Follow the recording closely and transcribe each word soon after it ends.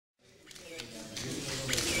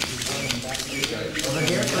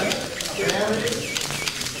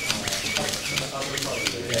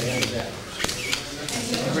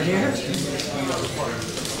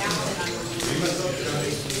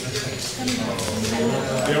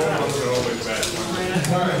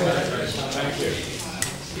Hi,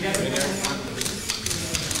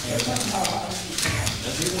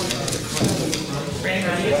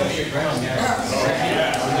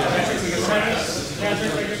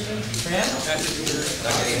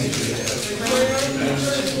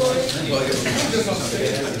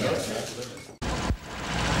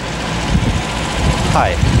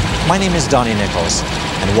 my name is Donnie Nichols,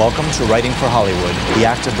 and welcome to Writing for Hollywood, the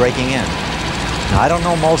act of breaking in. Now, I don't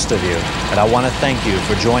know most of you, but I want to thank you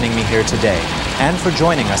for joining me here today, and for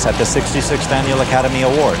joining us at the 66th Annual Academy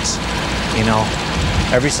Awards. You know,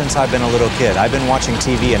 ever since I've been a little kid, I've been watching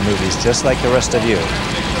TV and movies just like the rest of you.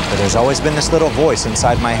 But there's always been this little voice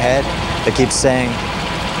inside my head that keeps saying,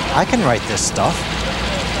 I can write this stuff.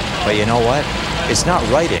 But you know what? It's not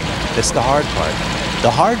writing, it's the hard part.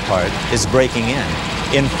 The hard part is breaking in.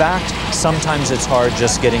 In fact, sometimes it's hard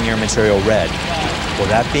just getting your material read.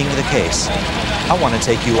 Well, that being the case, I want to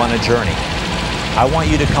take you on a journey. I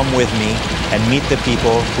want you to come with me and meet the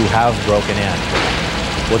people who have broken in.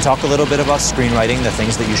 We'll talk a little bit about screenwriting, the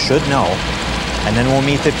things that you should know, and then we'll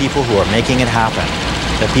meet the people who are making it happen,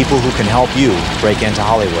 the people who can help you break into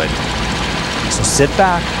Hollywood. So sit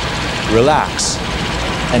back, relax,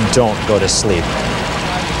 and don't go to sleep.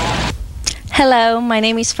 Hello, my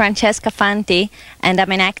name is Francesca Fanti, and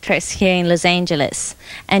I'm an actress here in Los Angeles.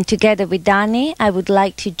 And together with Donnie, I would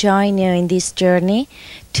like to join you in this journey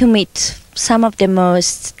to meet some of the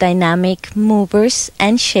most dynamic movers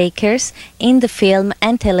and shakers in the film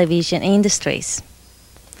and television industries.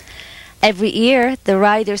 Every year, the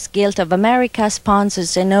Writers Guild of America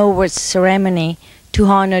sponsors an awards ceremony to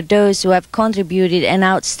honor those who have contributed an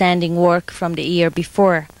outstanding work from the year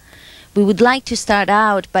before. We would like to start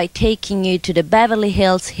out by taking you to the Beverly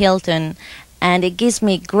Hills Hilton, and it gives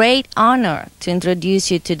me great honor to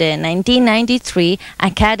introduce you to the 1993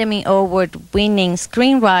 Academy Award-winning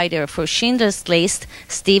screenwriter for Schindler's List,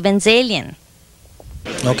 Steven Zaillian.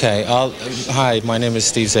 Okay, hi, my name is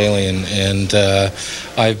Steve Zaillian, and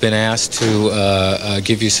I've been asked to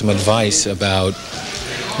give you some advice about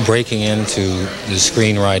breaking into the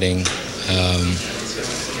screenwriting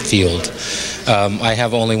field. I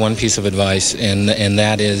have only one piece of advice, and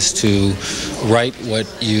that is to write what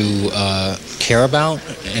you care about,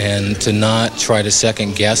 and to not try to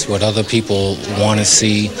second guess what other people want to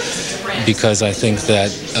see, because I think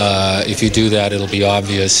that if you do that, it'll be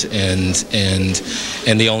obvious, and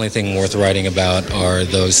the only thing worth writing about are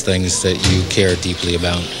those things that you care deeply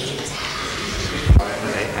about.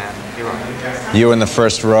 You in the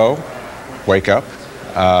first row, wake up.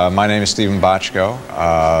 My name is Stephen Bochco.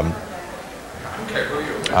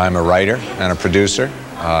 I'm a writer and a producer.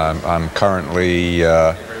 I'm currently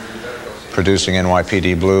producing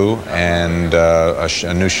NYPD Blue and a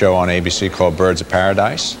new show on ABC called Birds of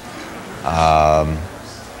Paradise. I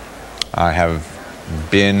have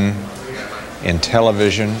been in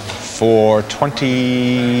television for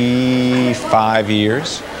 25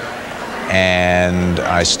 years, and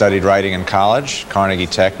I studied writing in college, Carnegie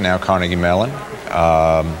Tech, now Carnegie Mellon.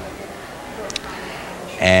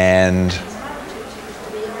 And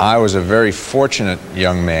I was a very fortunate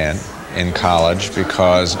young man in college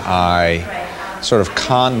because I sort of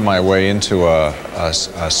conned my way into a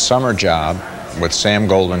summer job with Sam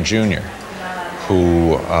Goldwyn Jr.,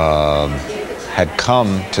 who had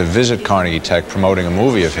come to visit Carnegie Tech promoting a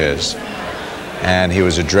movie of his, and he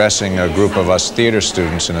was addressing a group of us theater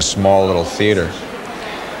students in a small little theater.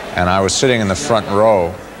 And I was sitting in the front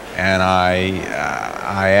row, and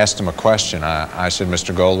I asked him a question. I said,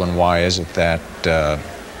 Mr. Goldwyn, why is it that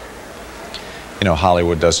you know,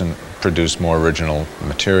 Hollywood doesn't produce more original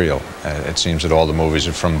material? It seems that all the movies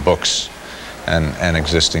are from books and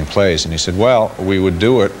existing plays. And he said, well, we would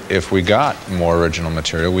do it if we got more original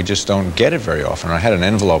material. We just don't get it very often. And I had an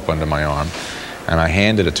envelope under my arm, and I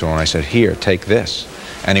handed it to him. I said, here, take this.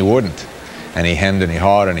 And he wouldn't. And he hemmed and he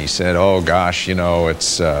hawed, and he said, oh, gosh, you know,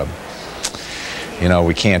 it's, you know,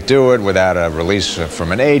 we can't do it without a release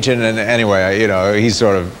from an agent. And anyway, you know, he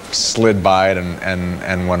sort of slid by it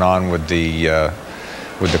and went on with the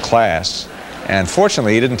class. And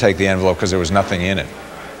fortunately, he didn't take the envelope because there was nothing in it.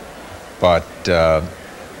 But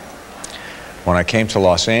when I came to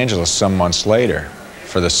Los Angeles some months later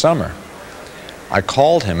for the summer, I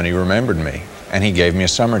called him and he remembered me, and he gave me a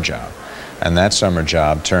summer job. And that summer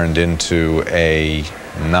job turned into a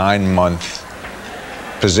 9-month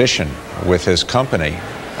position with his company.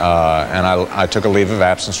 And I took a leave of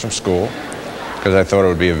absence from school because I thought it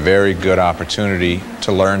would be a very good opportunity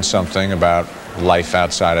to learn something about life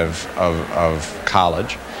outside of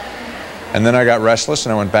college. And then I got restless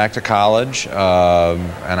and I went back to college,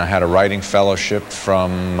 and I had a writing fellowship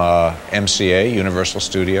from MCA, Universal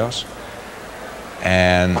Studios.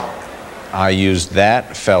 And I used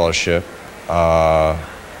that fellowship to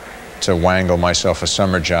wangle myself a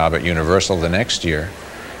summer job at Universal the next year,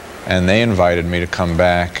 and they invited me to come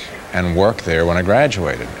back and work there when I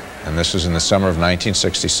graduated. And this was in the summer of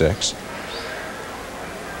 1966.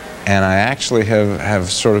 And I actually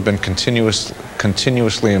have sort of been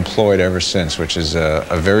continuously employed ever since, which is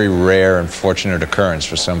a very rare and fortunate occurrence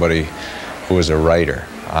for somebody who is a writer.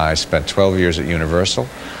 I spent 12 years at Universal,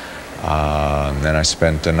 then I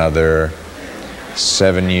spent another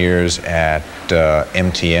 7 years at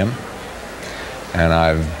MTM, and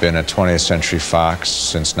I've been at 20th Century Fox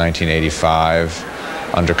since 1985,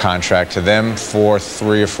 under contract to them for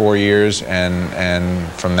 3 or 4 years, and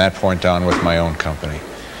from that point on with my own company.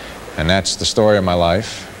 And that's the story of my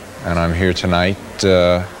life, and I'm here tonight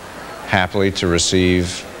happily to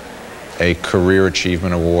receive a Career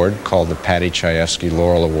Achievement Award called the Patty Chayefsky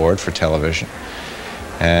Laurel Award for television.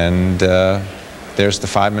 And there's the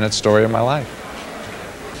 5-minute story of my life.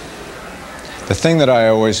 The thing that I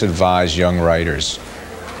always advise young writers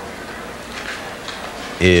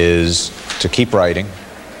is to keep writing,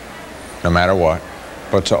 no matter what,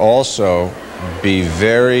 but to also be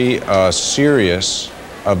very serious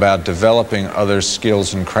about developing other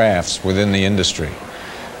skills and crafts within the industry.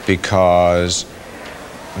 Because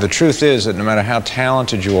the truth is that no matter how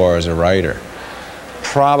talented you are as a writer,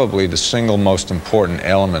 probably the single most important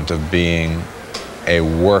element of being a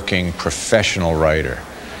working professional writer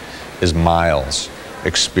is miles,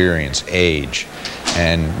 experience, age.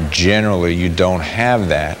 And generally you don't have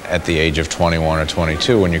that at the age of 21 or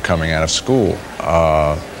 22 when you're coming out of school.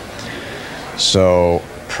 So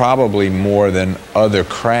probably more than other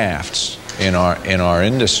crafts in our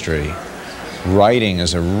industry, writing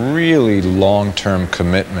is a really long-term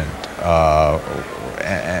commitment,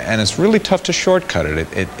 and it's really tough to shortcut it.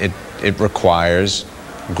 It requires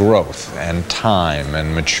growth and time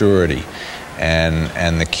and maturity,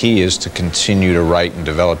 and the key is to continue to write and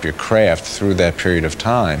develop your craft through that period of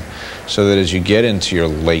time, so that as you get into your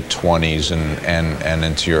late 20s and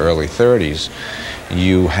into your early 30s,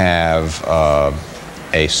 you have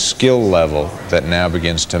a skill level that now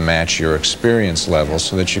begins to match your experience level,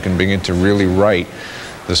 so that you can begin to really write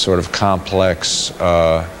the sort of complex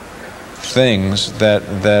things that,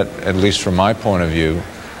 at least from my point of view,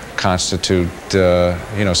 constitute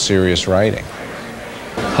serious writing.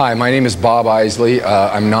 Hi, my name is Bob Isley.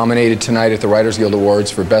 I'm nominated tonight at the Writers Guild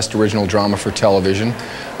Awards for Best Original Drama for Television.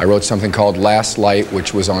 I wrote something called Last Light,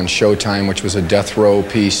 which was on Showtime, which was a death row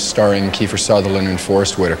piece starring Kiefer Sutherland and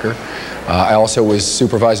Forrest Whitaker. I also was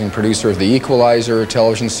supervising producer of The Equalizer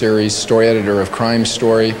television series, story editor of Crime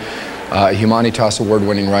Story, Humanitas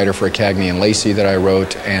Award-winning writer for Cagney and Lacey that I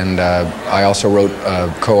wrote, and I also wrote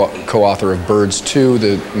co-author of Birds 2,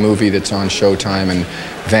 the movie that's on Showtime, and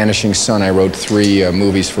Vanishing Sun. I wrote 3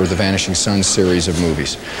 movies for the Vanishing Sun series of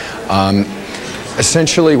movies.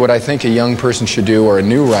 Essentially, what I think a young person should do, or a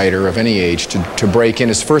new writer of any age, to break in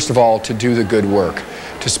is, first of all, to do the good work.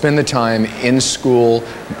 To spend the time in school,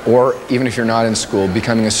 or even if you're not in school,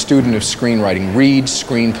 becoming a student of screenwriting. Read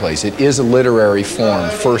screenplays. It is a literary form,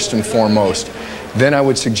 first and foremost. Then I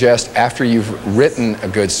would suggest, after you've written a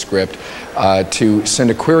good script, to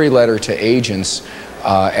send a query letter to agents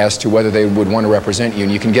as to whether they would want to represent you.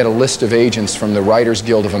 And you can get a list of agents from the Writers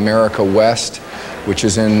Guild of America West, which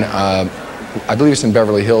is in I believe it's in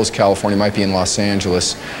Beverly Hills, California. It might be in Los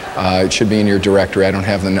Angeles. It should be in your directory. I don't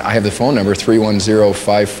have I have the phone number,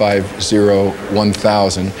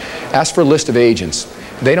 310-550-1000. Ask for a list of agents.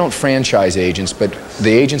 They don't franchise agents, but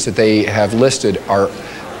the agents that they have listed are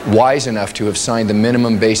wise enough to have signed the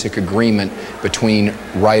minimum basic agreement between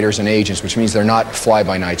writers and agents, which means they're not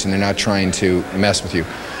fly-by-nights and they're not trying to mess with you.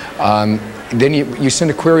 Then you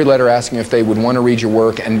send a query letter asking if they would want to read your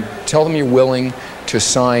work, and tell them you're willing to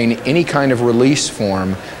sign any kind of release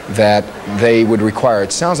form that they would require.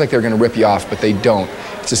 It sounds like they're going to rip you off, but they don't.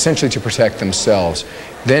 It's essentially to protect themselves.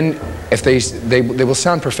 Then, if they will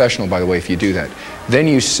sound professional, by the way, if you do that. Then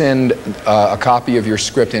you send a copy of your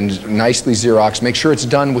script in nicely Xerox. Make sure it's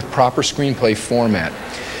done with proper screenplay format.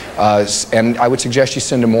 And I would suggest you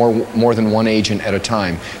send to more than one agent at a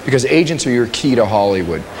time, because agents are your key to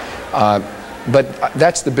Hollywood. But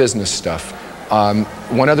that's the business stuff.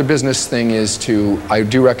 One other business thing is I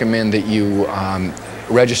do recommend that you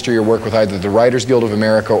register your work with either the Writers Guild of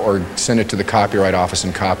America or send it to the Copyright Office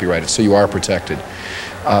and copyright it, so you are protected.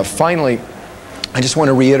 Finally, I just want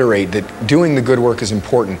to reiterate that doing the good work is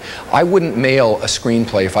important. I wouldn't mail a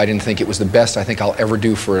screenplay if I didn't think it was the best I think I'll ever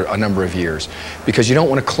do for a number of years, because you don't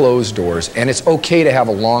want to close doors, and it's okay to have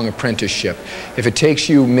a long apprenticeship. If it takes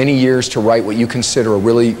you many years to write what you consider a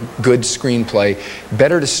really good screenplay,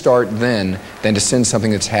 better to start then than to send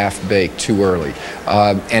something that's half-baked too early.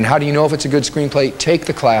 And how do you know if it's a good screenplay? Take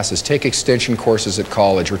the classes, take extension courses at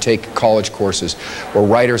college, or take college courses, or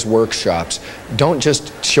writers' workshops. Don't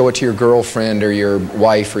just show it to your girlfriend or your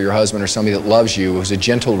wife or your husband or somebody that loves you, who's a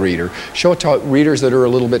gentle reader. Show it to readers that are a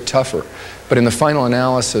little bit tougher. But in the final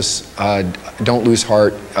analysis, don't lose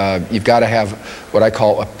heart. You've got to have what I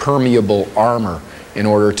call a permeable armor in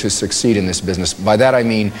order to succeed in this business. By that I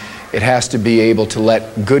mean it has to be able to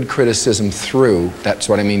let good criticism through. That's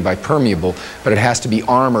what I mean by permeable. But it has to be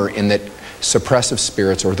armor in that suppressive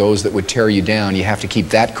spirits, or those that would tear you down, you have to keep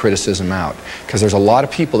that criticism out, because there's a lot of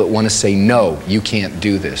people that want to say, no, you can't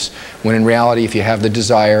do this, when in reality, if you have the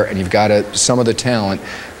desire and you've got some of the talent,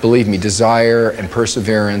 believe me, desire and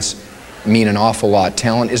perseverance mean an awful lot.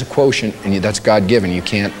 Talent is a quotient, and that's God-given. You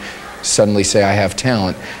can't suddenly say I have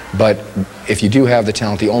talent, but if you do have the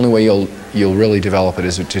talent, the only way you'll really develop it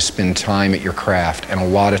is to spend time at your craft, and a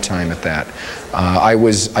lot of time at that.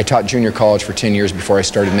 I taught junior college for 10 years before I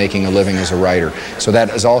started making a living as a writer, so that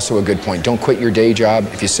is also a good point. Don't quit your day job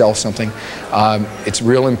if you sell something. It's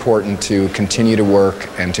real important to continue to work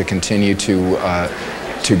and to continue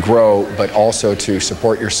to grow, but also to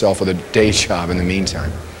support yourself with a day job in the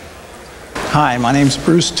meantime. Hi, my name's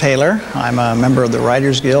Bruce Taylor. I'm a member of the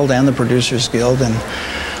Writers Guild and the Producers Guild, and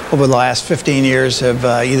over the last 15 years have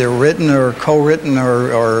either written or co-written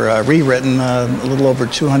or rewritten a little over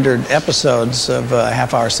 200 episodes of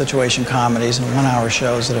half-hour situation comedies and one-hour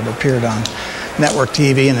shows that have appeared on network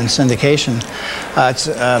TV and in syndication. It's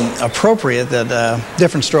appropriate that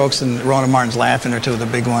Different Strokes and Rona Martin's Laughing are two of the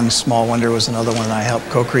big ones. Small Wonder was another one that I helped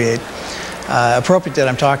co-create. Appropriate that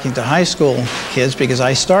I'm talking to high school kids, because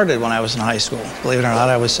I started when I was in high school. Believe it or not,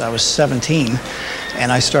 I was 17,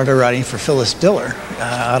 and I started writing for Phyllis Diller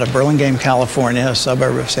out of Burlingame, California, a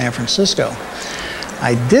suburb of San Francisco.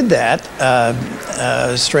 I did that,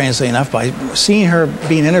 strangely enough, by seeing her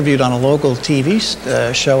being interviewed on a local TV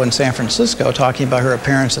show in San Francisco, talking about her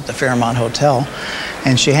appearance at the Fairmont Hotel.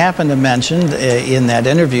 And she happened to mention in that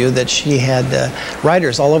interview that she had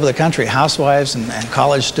writers all over the country, housewives and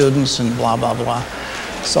college students and blah, blah, blah.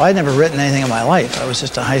 So I'd never written anything in my life. I was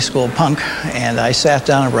just a high school punk, and I sat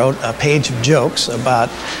down and wrote a page of jokes about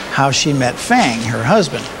how she met Fang, her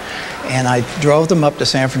husband. And I drove them up to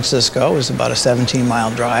San Francisco. It was about a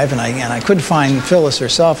 17-mile drive, and I couldn't find Phyllis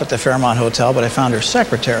herself at the Fairmont Hotel, but I found her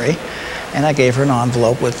secretary, and I gave her an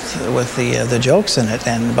envelope with the jokes in it.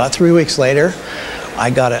 And about 3 weeks later, I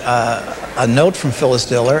got a note from Phyllis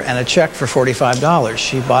Diller and a check for $45.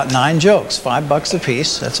 She bought 9 jokes, $5 a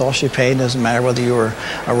piece. That's all she paid. Doesn't matter whether you were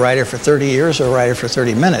a writer for 30 years or a writer for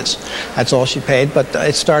 30 minutes. That's all she paid, but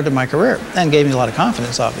it started my career and gave me a lot of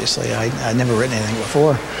confidence, obviously. I'd never written anything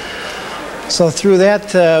before. So through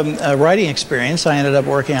that writing experience, I ended up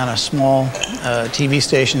working on a small TV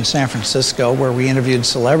station in San Francisco where we interviewed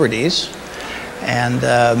celebrities and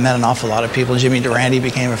met an awful lot of people. Jimmy Durante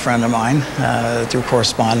became a friend of mine through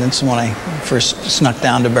correspondence. And when I first snuck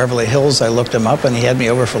down to Beverly Hills, I looked him up and he had me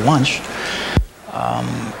over for lunch.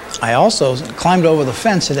 I also climbed over the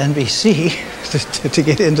fence at NBC to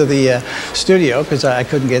get into the studio because I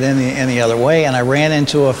couldn't get in any other way, and I ran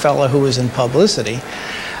into a fellow who was in publicity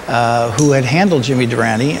who had handled Jimmy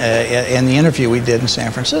Durante in the interview we did in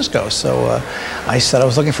San Francisco. So I said I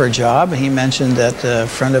was looking for a job, and he mentioned that a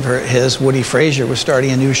friend of his, Woody Frazier, was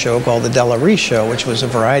starting a new show called The Della Reese Show, which was a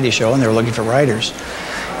variety show, and they were looking for writers.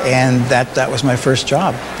 And that was my first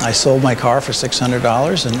job. I sold my car for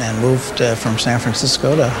 $600 and moved from San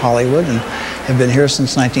Francisco to Hollywood, and have been here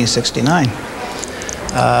since 1969.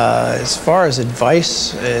 As far as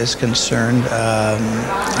advice is concerned,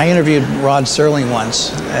 I interviewed Rod Serling once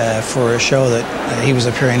for a show that he was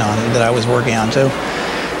appearing on, that I was working on too.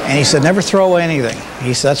 And he said, never throw away anything.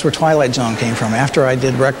 He said, that's where Twilight Zone came from. After I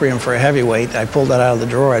did Requiem for a Heavyweight, I pulled that out of the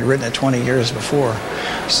drawer. I'd written it 20 years before.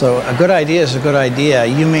 So a good idea is a good idea.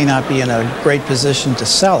 You may not be in a great position to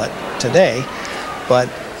sell it today, but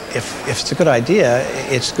if it's a good idea,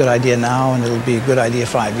 it's a good idea now, and it'll be a good idea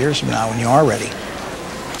 5 years from now when you are ready.